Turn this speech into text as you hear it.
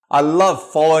I love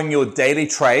following your daily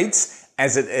trades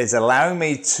as it is allowing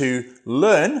me to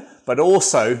learn, but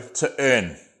also to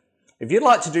earn. If you'd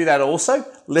like to do that also,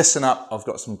 listen up. I've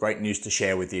got some great news to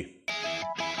share with you.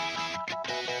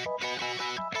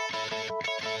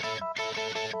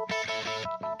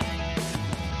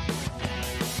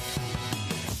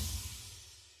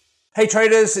 Hey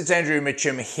traders, it's Andrew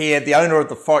Mitchum here, the owner of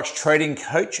the Forex Trading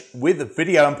Coach with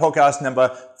video and podcast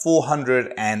number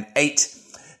 408.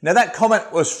 Now that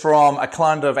comment was from a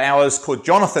client of ours called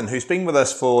Jonathan, who's been with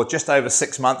us for just over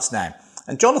 6 months now.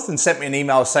 And Jonathan sent me an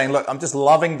email saying, look, I'm just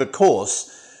loving the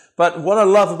course, but what I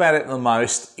love about it the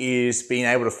most is being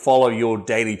able to follow your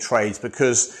daily trades,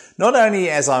 because not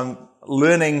only as I'm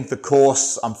learning the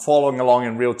course, I'm following along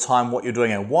in real time what you're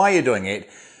doing and why you're doing it,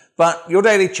 but your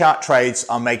daily chart trades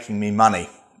are making me money,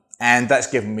 and that's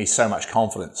given me so much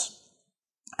confidence.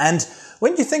 And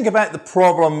when you think about the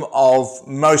problem of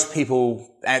most people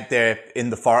out there in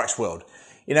the Forex world,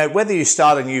 you know, whether you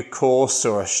start a new course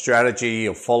or a strategy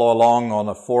or follow along on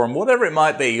a forum, whatever it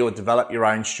might be, or develop your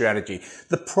own strategy,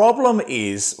 the problem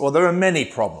is, well, there are many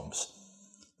problems.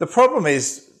 The problem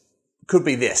could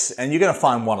be this, and you're going to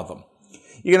find one of them.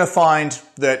 You're going to find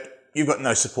that you've got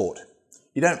no support.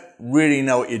 You don't really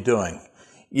know what you're doing.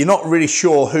 You're not really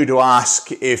sure who to ask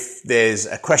if there's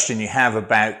a question you have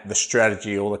about the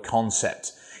strategy or the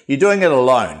concept. You're doing it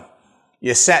alone.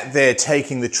 You're sat there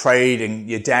taking the trade and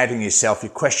you're doubting yourself.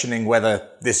 You're questioning whether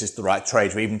this is the right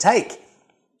trade to even take.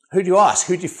 Who do you ask?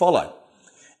 Who do you follow?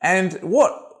 And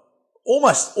what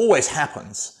almost always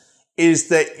happens is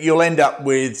that you'll end up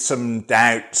with some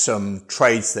doubt, some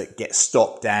trades that get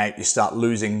stopped out. You start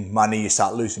losing money. You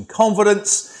start losing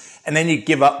confidence. And then you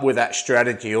give up with that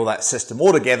strategy or that system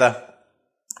altogether,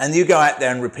 and you go out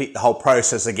there and repeat the whole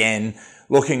process again,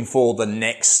 looking for the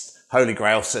next holy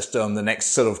grail system, the next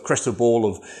sort of crystal ball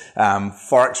of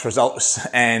Forex results,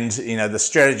 and you know the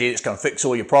strategy that's going to fix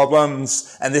all your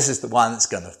problems, and this is the one that's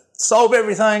going to solve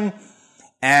everything.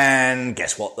 And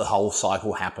guess what? The whole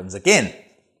cycle happens again.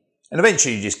 And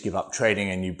eventually you just give up trading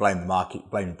and you blame the market,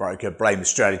 blame the broker, blame the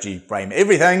strategy, blame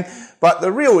everything. But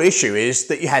the real issue is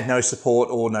that you had no support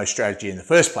or no strategy in the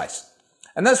first place.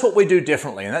 And that's what we do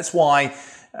differently. And that's why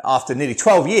after nearly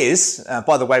 12 years,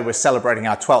 by the way, we're celebrating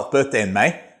our 12th birthday in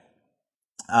May.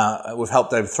 We've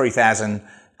helped over 3,000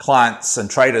 clients and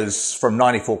traders from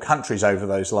 94 countries over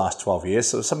those last 12 years.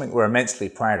 So it's something we're immensely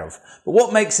proud of. But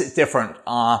what makes it different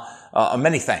are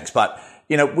many things. But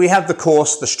you know, we have the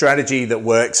course, the strategy that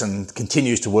works and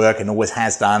continues to work and always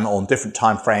has done on different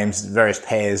time frames, various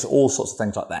pairs, all sorts of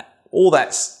things like that.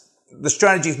 The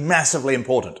strategy is massively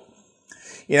important.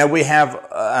 You know, we have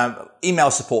email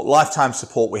support, lifetime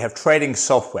support. We have trading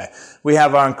software. We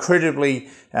have our incredibly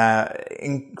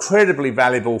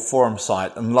valuable forum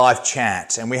site and live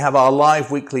chat. And we have our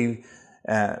live weekly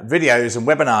videos and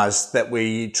webinars that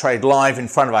we trade live in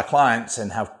front of our clients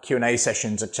and have Q&A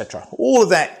sessions, etc. All of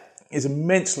that is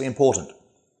immensely important.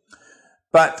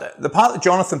 But the part that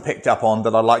Jonathan picked up on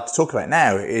that I'd like to talk about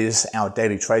now is our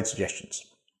daily trade suggestions.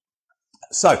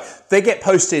 So they get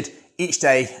posted each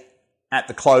day at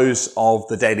the close of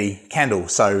the daily candle.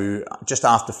 So just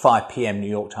after 5 p.m. New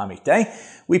York time each day,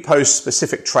 we post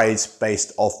specific trades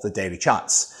based off the daily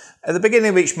charts. At the beginning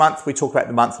of each month, we talk about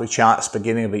the monthly charts.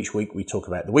 Beginning of each week, we talk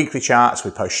about the weekly charts.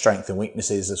 We post strength and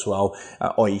weaknesses as well,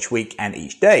 or each week and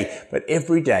each day. But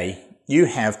every day, you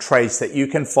have trades that you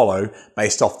can follow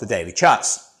based off the daily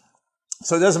charts.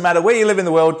 So it doesn't matter where you live in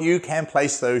the world, you can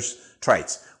place those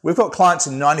trades. We've got clients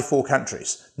in 94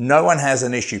 countries. No one has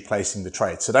an issue placing the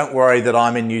trade. So don't worry that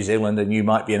I'm in New Zealand and you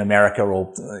might be in America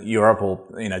or Europe or,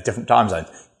 you know, different time zones.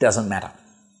 Doesn't matter.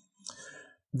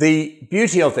 The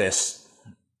beauty of this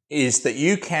is that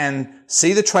you can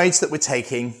see the trades that we're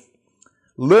taking,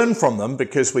 learn from them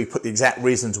because we put the exact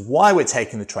reasons why we're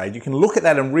taking the trade. You can look at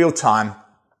that in real time.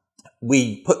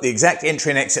 We put the exact entry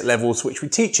and exit levels, which we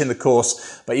teach in the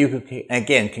course, but you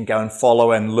can go and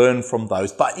follow and learn from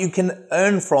those. But you can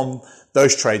earn from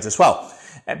those trades as well.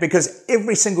 Because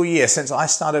every single year since I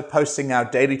started posting our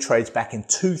daily trades back in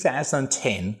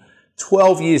 2010,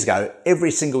 12 years ago,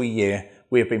 every single year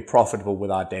we have been profitable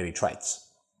with our daily trades.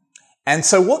 And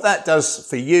so what that does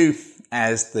for you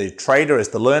as the trader, as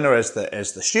the learner, as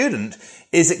the student,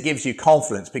 is it gives you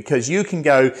confidence because you can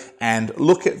go and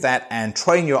look at that and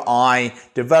train your eye,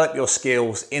 develop your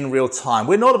skills in real time.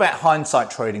 We're not about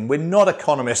hindsight trading. We're not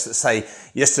economists that say,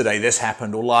 yesterday this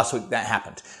happened or last week that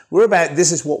happened. We're about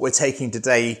this is what we're taking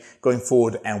today going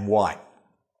forward and why.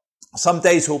 Some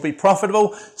days will be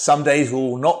profitable, some days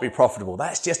will not be profitable.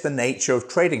 That's just the nature of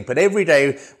trading. But every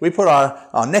day we put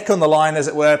our neck on the line, as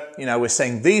it were. You know, we're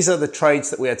saying these are the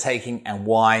trades that we are taking and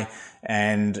why.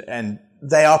 And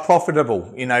they are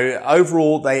profitable.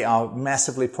 Overall, they are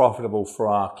massively profitable for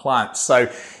our clients.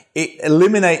 So it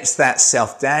eliminates that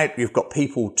self-doubt. You've got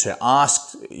people to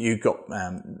ask. You've got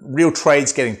real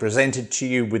trades getting presented to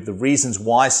you with the reasons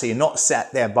why. So you're not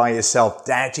sat there by yourself,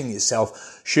 doubting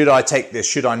yourself. Should I take this?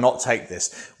 Should I not take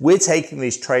this? We're taking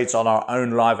these trades on our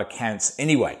own live accounts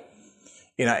anyway.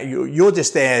 You're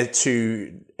just there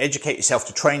to educate yourself,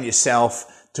 to train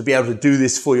yourself, to be able to do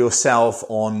this for yourself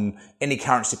on any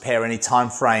currency pair, any time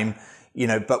frame,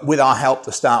 but with our help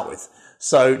to start with.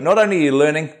 So not only are you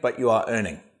learning, but you are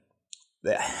earning.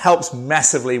 That helps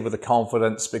massively with the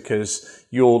confidence, because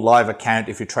your live account,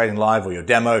 if you're trading live, or your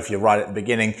demo, if you're right at the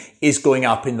beginning, is going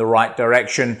up in the right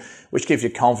direction, which gives you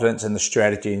confidence in the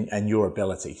strategy and your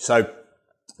ability. So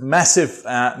massive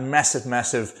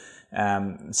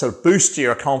sort of boost to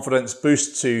your confidence,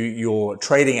 boost to your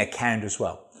trading account as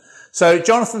well. So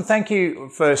Jonathan, thank you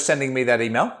for sending me that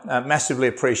email. Massively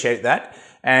appreciate that.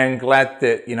 And glad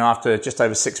that, after just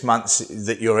over 6 months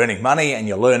that you're earning money and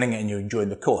you're learning and you're enjoying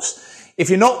the course. If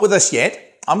you're not with us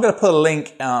yet, I'm going to put a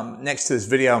link next to this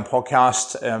video and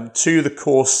podcast to the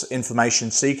course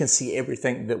information, so you can see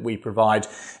everything that we provide.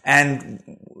 And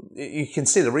you can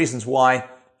see the reasons why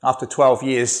after 12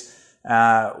 years,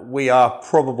 we are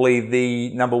probably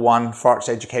the number one Forex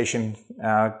education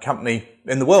company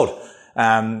in the world.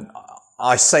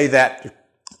 I say that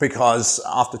because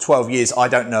after 12 years, I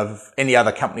don't know of any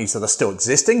other companies that are still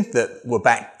existing that were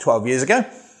back 12 years ago.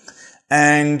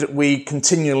 And we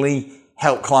continually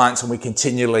help clients, and we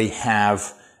continually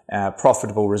have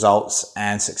profitable results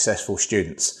and successful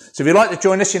students. So if you'd like to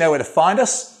join us, you know where to find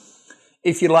us.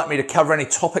 If you'd like me to cover any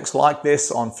topics like this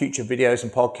on future videos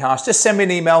and podcasts, just send me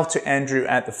an email to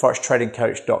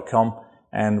andrew@theforextradingcoach.com,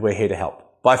 and we're here to help.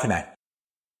 Bye for now.